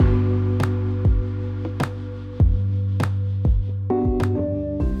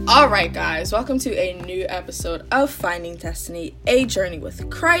All right, guys, welcome to a new episode of Finding Destiny, a journey with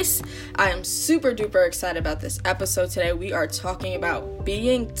Christ. I am super duper excited about this episode today. We are talking about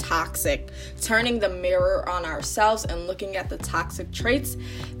being toxic, turning the mirror on ourselves and looking at the toxic traits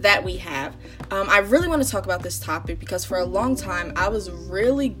that we have. I really want to talk about this topic because for a long time, I was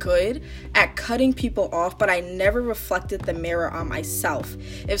really good at cutting people off, but I never reflected the mirror on myself.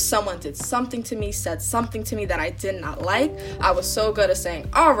 If someone did something to me, said something to me that I did not like, I was so good at saying,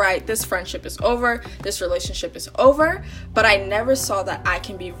 all right, this friendship is over, this relationship is over, but I never saw that I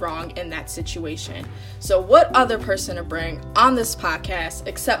can be wrong in that situation. So what other person to bring on this podcast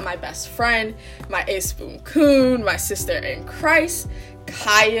except my best friend, my ace boom coon, my sister in Christ,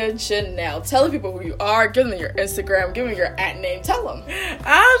 Kaya Janelle. Tell the people who you are, give them your Instagram, give them your @name, tell them.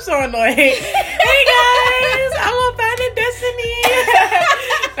 I'm so annoyed. Hey guys, I'm on Finding Destiny.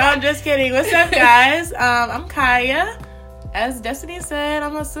 No, I'm just kidding. What's up, guys? I'm Kaya. As Destiny said,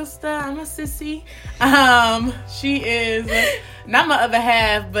 I'm a sister, I'm a sissy. She is not my other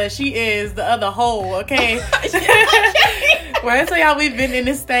half, but she is the other whole, okay? When I tell y'all we have been in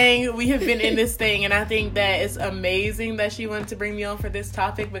this thing, and I think that it's amazing that she wanted to bring me on for this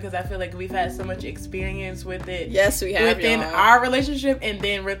topic because I feel like we've had so much experience with it. Yes, we have. Within our relationship and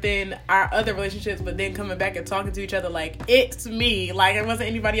then within our other relationships, but then coming back and talking to each other like, it's me. Like, it wasn't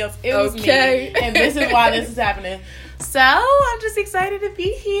anybody else, it was me. And this is why this is happening. So, I'm just excited to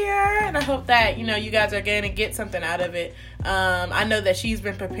be here, and I hope that, you guys are going to get something out of it. I know that she's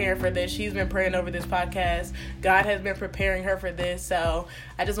been preparing for this. She's been praying over this podcast. God has been preparing her for this, so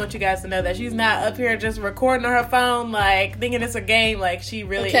I just want you guys to know that she's not up here just recording on her phone, like, thinking it's a game, like, she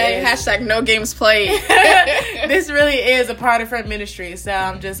really is. Hashtag no games played. This really is a part of her ministry, so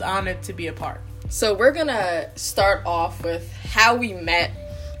I'm just honored to be a part. So, we're going to start off with how we met.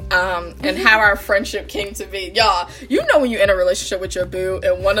 And how our friendship came to be. Y'all, when you're in a relationship with your boo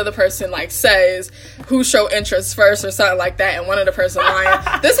and one of the person says who show interest first or something like that, and one of the person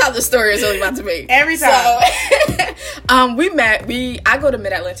lying. This is how the story is really about to be. Every time. So, we met. I go to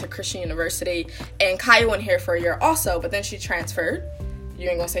Mid-Atlantic Christian University, and Kaya went here for a year also, but then she transferred. You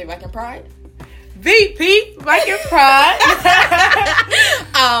ain't gonna say Viking Pride? VP, Viking Pride.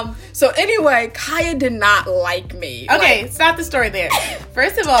 So anyway, Kaya did not like me. Okay, stop the story there.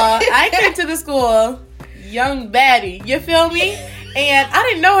 First of all, I came to the school, young baddie, you feel me? And I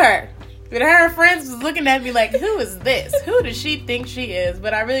didn't know her. But her friends was looking at me like, who is this? Who does she think she is?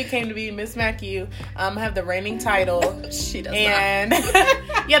 But I really came to be Miss McHugh. I have the reigning title. She does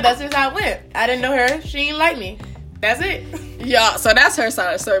not. Yeah, that's just how it went. I didn't know her. She didn't like me. That's it. Yeah, so that's her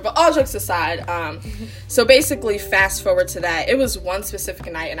side of the story. But all jokes aside, so basically fast forward to that. It was one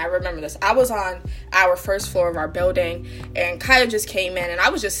specific night, and I remember this. I was on our first floor of our building, and Kaya just came in, and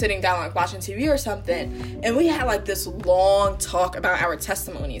I was just sitting down watching TV or something, and we had this long talk about our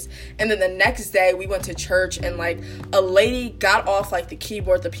testimonies. And then the next day, we went to church, and a lady got off the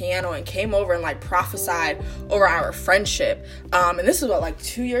keyboard, the piano, and came over and prophesied over our friendship. And this is what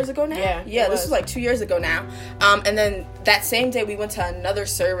 2 years ago now? Yeah, this was 2 years ago now. And then that same day we went to another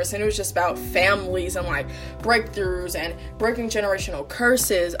service, and it was just about families and breakthroughs and breaking generational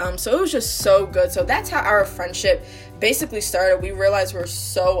curses. So it was just so good. So that's how our friendship basically started. We realized we're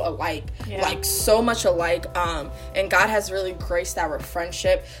so alike, so much alike. And God has really graced our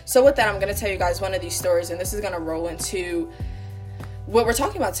friendship. So with that, I'm going to tell you guys one of these stories, and this is going to roll into what we're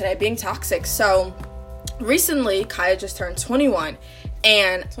talking about today, being toxic. So recently, Kaya just turned 21,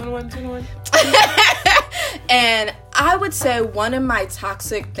 and 21. And I would say one of my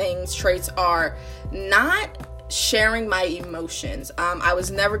toxic traits are not sharing my emotions. I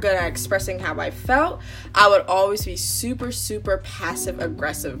was never good at expressing how I felt. I would always be super, super passive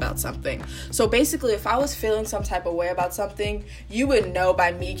aggressive about something. So basically, if I was feeling some type of way about something, you would know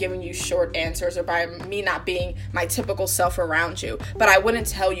by me giving you short answers or by me not being my typical self around you. But I wouldn't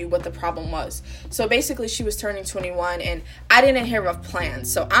tell you what the problem was. So basically, she was turning 21 and I didn't hear of plans.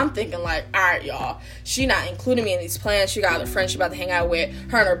 So I'm thinking all right, y'all, she not including me in these plans. She got other friends she about to hang out with.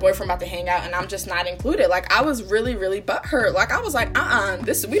 Her and her boyfriend about to hang out, and I'm just not included. I was really, really butthurt. I was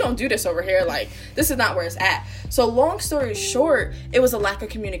this, we don't do this over here. This is not where it's at. So long story short, it was a lack of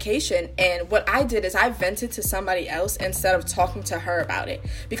communication. And what I did is I vented to somebody else instead of talking to her about it.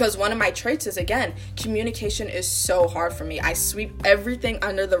 Because one of my traits is, again, communication is so hard for me. I sweep everything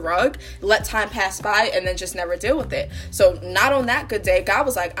under the rug, let time pass by, and then just never deal with it. So not on that good day, God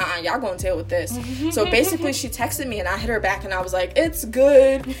was like, y'all gonna deal with this. So basically she texted me and I hit her back and I was like, it's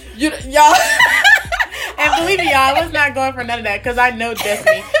good. Y'all. And believe me, y'all, I was not going for none of that because I know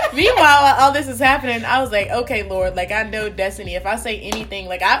Destiny. Meanwhile, while all this is happening, I was like, okay, Lord, like, I know Destiny. If I say anything,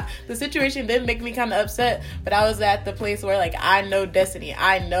 like, the situation did make me kind of upset, but I was at the place where, like, I know Destiny.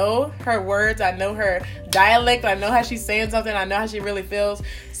 I know her words. I know her dialect. I know how she's saying something. I know how she really feels.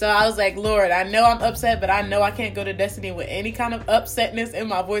 So I was like, Lord, I know I'm upset, but I know I can't go to Destiny with any kind of upsetness in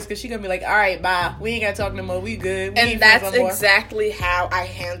my voice because she's going to be like, all right, bye. We ain't got to talk no more. We good. And that's exactly how I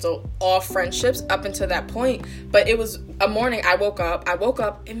handle all friendships up until that point. But it was a morning I woke up.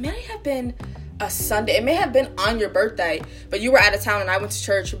 It may have been a Sunday. It may have been on your birthday, but you were out of town and I went to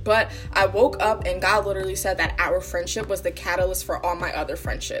church. But I woke up and God literally said that our friendship was the catalyst for all my other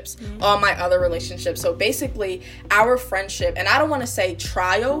friendships, all my other relationships. So basically, our friendship, and I don't want to say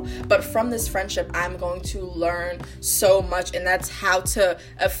trial, but from this friendship, I'm going to learn so much, and that's how to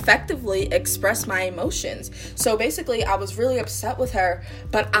effectively express my emotions. So basically, I was really upset with her,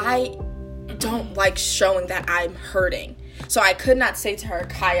 but I don't like showing that I'm hurting. So I could not say to her,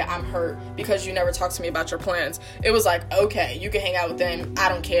 Kaya, I'm hurt because you never talked to me about your plans. It was like, okay, you can hang out with them. I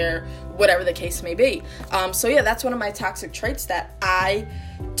don't care, whatever the case may be. So yeah, that's one of my toxic traits that I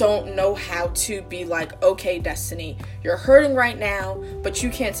don't know how to be like, okay, Destiny, you're hurting right now, but you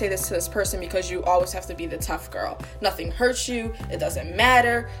can't say this to this person because you always have to be the tough girl. Nothing hurts you. It doesn't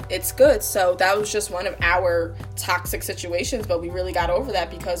matter. It's good. So that was just one of our toxic situations, but we really got over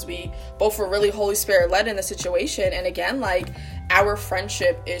that because we both were really Holy Spirit led in the situation. And again, like, our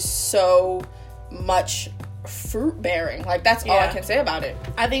friendship is so much fruit bearing. Like, that's all I can say about it.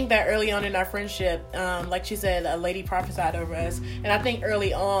 I think that early on in our friendship, like she said, a lady prophesied over us, and I think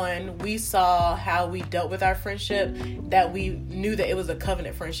early on we saw how we dealt with our friendship, that we knew that it was a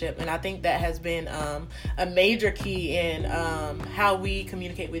covenant friendship, and I think that has been a major key in how we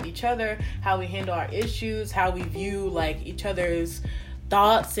communicate with each other, how we handle our issues, how we view like each other's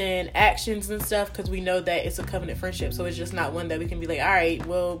thoughts and actions and stuff, because we know that it's a covenant friendship. So it's just not one that we can be like, all right,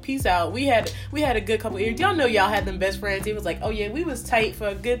 well, peace out. We had a good couple years. Y'all know y'all had them best friends. He was like, oh yeah, we was tight for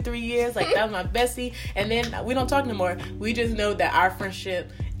a good 3 years. Like, that was my bestie. And then we don't talk no more. We just know that our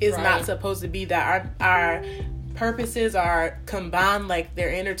friendship is not supposed to be that. Our purposes are combined, like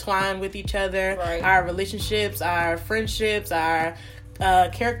they're intertwined with each other. Our relationships, our friendships, our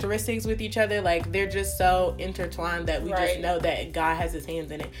characteristics with each other, like, they're just so intertwined that we just know that God has his hands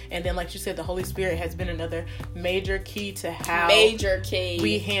in it. And then, like you said, the Holy Spirit has been another major key to how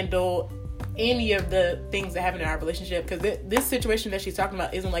we handle any of the things that happen in our relationship, because this situation that she's talking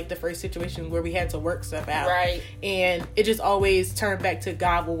about isn't like the first situation where we had to work stuff out, and it just always turned back to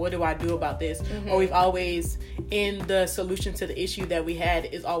God. Well, what do I do about this? Or we've always, in the solution to the issue that we had,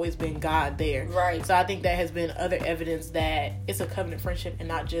 is always been God there. So I think that has been other evidence that it's a covenant friendship and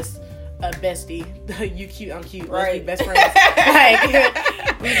not just a bestie. You cute, I'm cute. Let's be best friends. Like,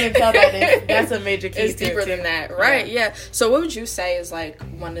 we can tell that that's a major key. It's deeper than that, right? Yeah. So what would you say is like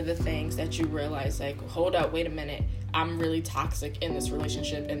one of the things that you realize, like, hold up, wait a minute, I'm really toxic in this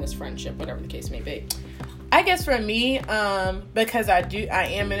relationship, in this friendship, whatever the case may be? I guess for me, because I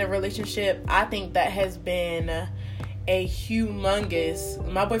am in a relationship, I think that has been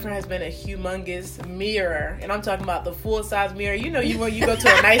my boyfriend has been a humongous mirror, and I'm talking about the full size mirror. You know, when you go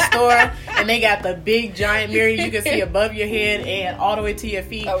to a nice store and they got the big giant mirror you can see above your head and all the way to your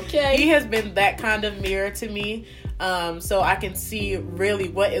feet. He has been that kind of mirror to me, so I can see really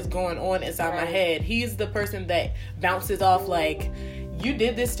what is going on inside my head. He's the person that bounces off like, you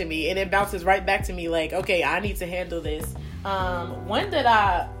did this to me, and it bounces right back to me like, okay, I need to handle this. One that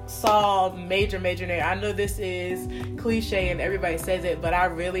I saw major there, I know this is cliche and everybody says it, but I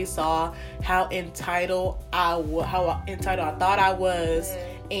really saw how entitled I thought I was,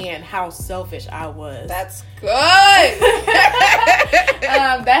 and how selfish I was. That's good.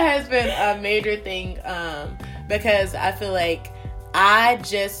 That has been a major thing, because I feel like I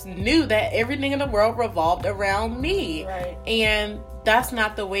just knew that everything in the world revolved around me, and that's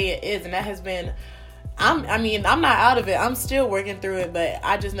not the way it is. And that has been, I'm not out of it. I'm still working through it, but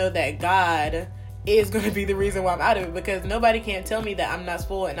I just know that God is going to be the reason why I'm out of it, because nobody can tell me that I'm not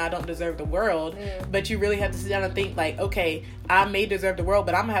spoiled and I don't deserve the world. But you really have to sit down and think like, okay, I may deserve the world,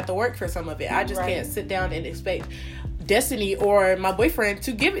 but I'm gonna have to work for some of it. I just can't sit down and expect Destiny or my boyfriend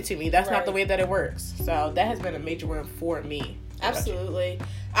to give it to me. That's not the way that it works. So that has been a major one for me. Absolutely.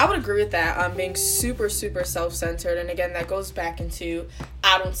 I would agree with that. Being super, super self-centered. And again, that goes back into,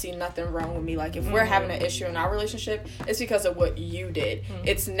 I don't see nothing wrong with me. Like, if we're having an issue in our relationship, it's because of what you did.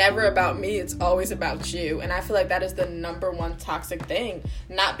 It's never about me. It's always about you. And I feel like that is the number one toxic thing.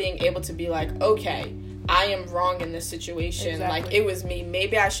 Not being able to be like, okay, I am wrong in this situation. Exactly. Like, it was me.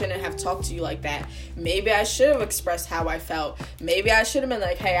 Maybe I shouldn't have talked to you like that. Maybe I should have expressed how I felt. Maybe I should have been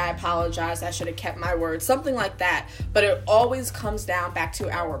like, hey, I apologize. I should have kept my word. Something like that. But it always comes down back to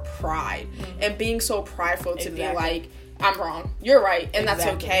our pride and being so prideful to be like, I'm wrong. You're right. And that's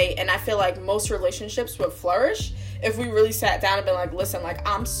okay. And I feel like most relationships would flourish if we really sat down and been like, listen, like,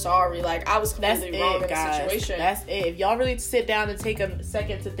 I'm sorry. Like, I was completely wrong in the situation. That's it. If y'all really sit down and take a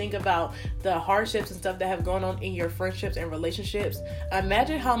second to think about the hardships and stuff that have gone on in your friendships and relationships,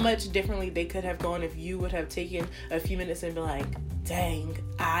 imagine how much differently they could have gone if you would have taken a few minutes and been like, dang,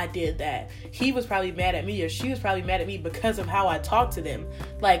 I did that. He was probably mad at me, or she was probably mad at me because of how I talked to them.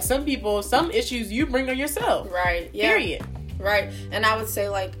 Like, some people, some issues you bring on yourself. Right. Yeah. Period. Right. And I would say,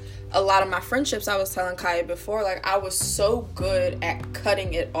 like, a lot of my friendships, I was telling Kaya before, like, I was so good at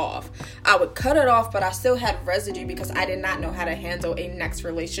cutting it off. I would cut it off, but I still had residue because I did not know how to handle a next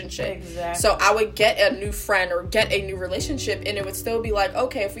relationship. Exactly. So I would get a new friend or get a new relationship, and it would still be like,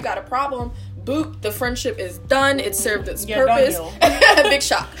 okay, if we got a problem, boop, the friendship is done. It served its purpose. Big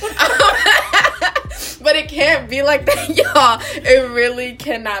shock. But it can't be like that, y'all. It really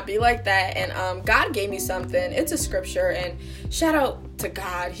cannot be like that. And God gave me something. It's a scripture, and shout out to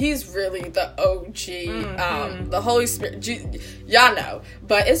God. He's really the OG. The Holy Spirit, y'all know.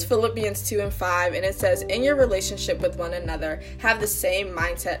 But it's Philippians 2:5, and it says, in your relationship with one another, have the same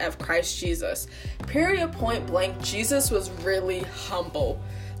mindset of Christ Jesus. Period, point blank, Jesus was really humble.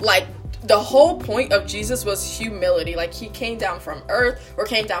 Like, the whole point of Jesus was humility. Like, he came down from earth, or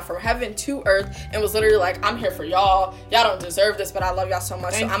came down from heaven to earth, and was literally like, I'm here for y'all. Y'all don't deserve this, but I love y'all so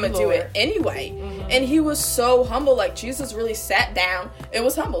much, so I'm gonna do it anyway. And he was so humble. Like, Jesus really sat down. It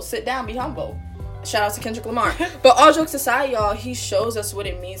was humble. Sit down, be humble. Shout out to Kendrick Lamar. But all jokes aside, y'all, he shows us what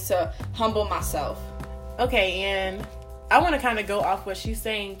it means to humble myself. Okay, and I want to kind of go off what she's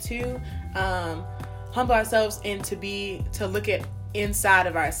saying too. Humble ourselves and to look at inside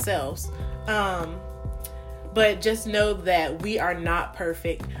of ourselves, but just know that we are not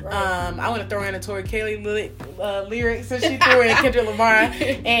perfect. Right. I want to throw in a Tori Kelly lyric, since she threw in Kendrick Lamar,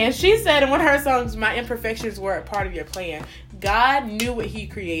 and she said in one of her songs, my imperfections were a part of your plan. God knew what he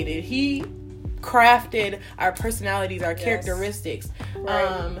created. He crafted our personalities, our characteristics,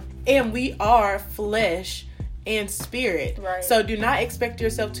 and we are flesh and spirit. Right. So do not expect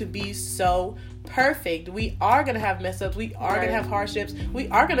yourself to be so perfect. We are going to have mess ups. We are going to have hardships. We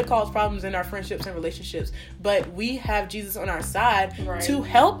are going to cause problems in our friendships and relationships. But we have Jesus on our side to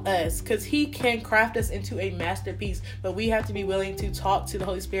help us, because he can craft us into a masterpiece. But we have to be willing to talk to the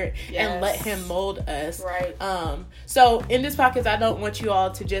Holy Spirit and let him mold us. Right. So in this podcast, I don't want you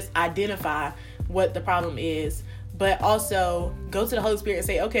all to just identify what the problem is, but also go to the Holy Spirit and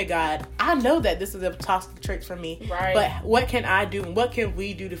say, okay, God, I know that this is a toxic trait for me, but what can I do? And what can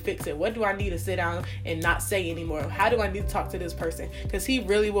we do to fix it? What do I need to sit down and not say anymore? How do I need to talk to this person? Because he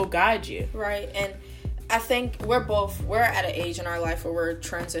really will guide you. Right. And I think we're at an age in our life where we're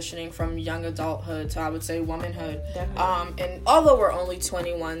transitioning from young adulthood to, I would say, womanhood. Definitely. And although we're only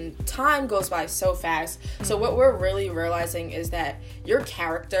 21, time goes by so fast. So what we're really realizing is that your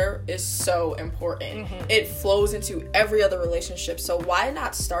character is so important. It flows into every other relationship. So why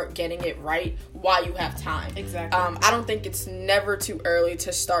not start getting it right while you have time? Exactly. I don't think it's never too early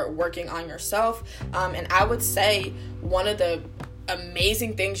to start working on yourself. And I would say one of the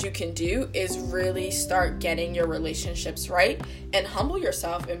amazing things you can do is really start getting your relationships right and humble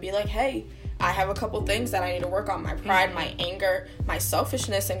yourself and be like, hey, I have a couple things that I need to work on. My pride, my anger, my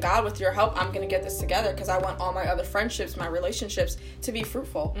selfishness, and God, with your help, I'm going to get this together, because I want all my other friendships, my relationships to be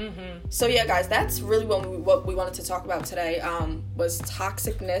fruitful. So yeah, guys, that's really what we wanted to talk about today, was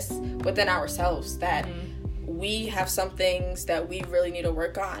toxicness within ourselves, that we have some things that we really need to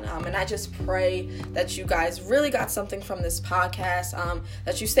work on. And I just pray that you guys really got something from this podcast,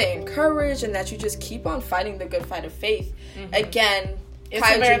 that you stay encouraged, and that you just keep on fighting the good fight of faith. Again, it's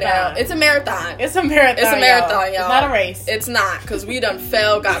a marathon. It's a marathon. It's a marathon, y'all. It's not a race. It's not, because we done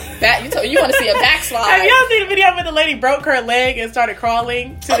fell, got back. You want to see a backslide. Have y'all seen the video where the lady broke her leg and started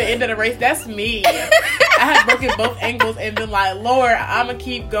crawling to the end of the race? That's me. I have broken both ankles and been like, Lord, I'm going to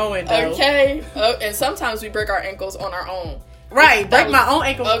keep going, though. Okay. And sometimes we break our ankles on our own. Right, break my own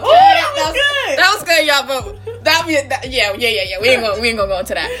ankle. Okay, that was good. That was good, y'all. But yeah. We ain't gonna go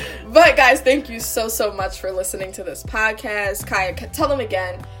into that. But guys, thank you so much for listening to this podcast. Kaya, tell them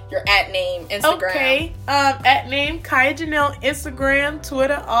again your @name, Instagram. Okay, @name Kaya Janelle, Instagram,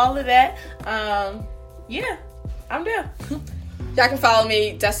 Twitter, all of that. Yeah, I'm there. Y'all can follow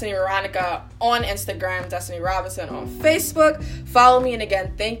me, Destiny Veronica, on Instagram, Destiny Robinson on Facebook. Follow me, and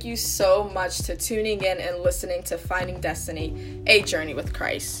again, thank you so much to tuning in and listening to Finding Destiny, a Journey with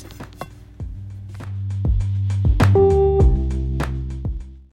Christ. Bye.